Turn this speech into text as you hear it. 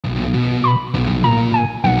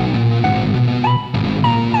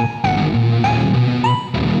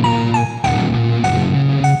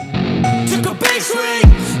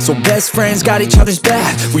best friends got each other's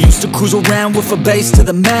back. We used to cruise around with a bass to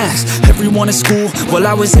the max. Everyone in school while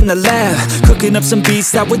I was in the lab, cooking up some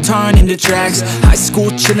beats that would turn into tracks. High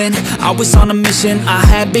school chillin', I was on a mission. I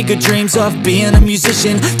had bigger dreams of being a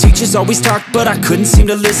musician. Teachers always talked but I couldn't seem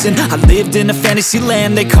to listen. I lived in a fantasy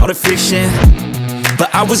land, they called it fiction.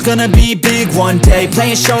 But I was gonna be big one day,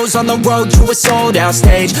 playing shows on the road to a sold out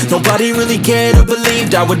stage. Nobody really cared or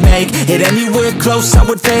believed I would make it anywhere close, I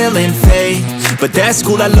would fail and fade. But that's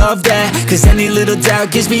cool, I love that, cause any little doubt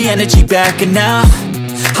gives me energy back. And now,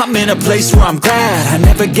 I'm in a place where I'm glad I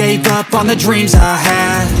never gave up on the dreams I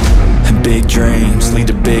had. And big dreams lead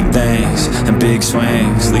to big things, and big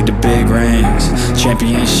swings lead to big rings.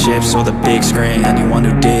 Championships or the big screen, anyone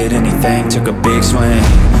who did anything took a big swing.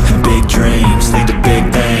 And big dreams lead to big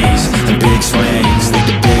things, and big swings lead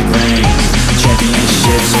to big rings.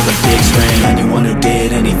 Championships or the big screen, anyone who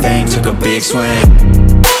did anything took a big swing.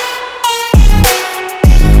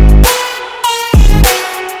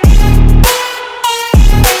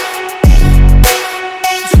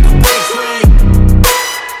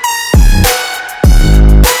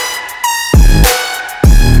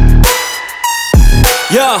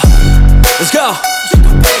 Yeah, let's go.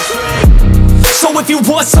 So if you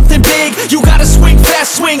want something big, you gotta swing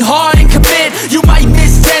fast, swing hard and commit. You might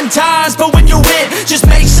miss 10 times, but when you hit, just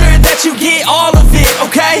make sure that you get all of it,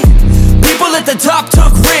 okay? People at the top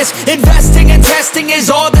took risks, investing and testing is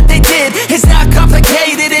all that they did. It's not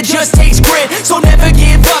complicated, it just takes grit. So never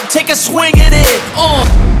give up, take a swing at it.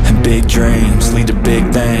 And big dreams lead to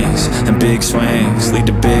big things, and big swings lead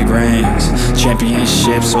to big rings.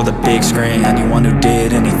 Championships or the big screen, anyone who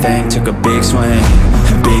did anything took a big swing.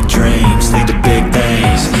 And big dreams lead to big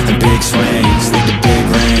things, and big swings lead to big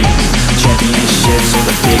rings. Championships or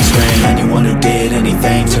the big screen, anyone who did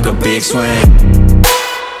anything took a big swing.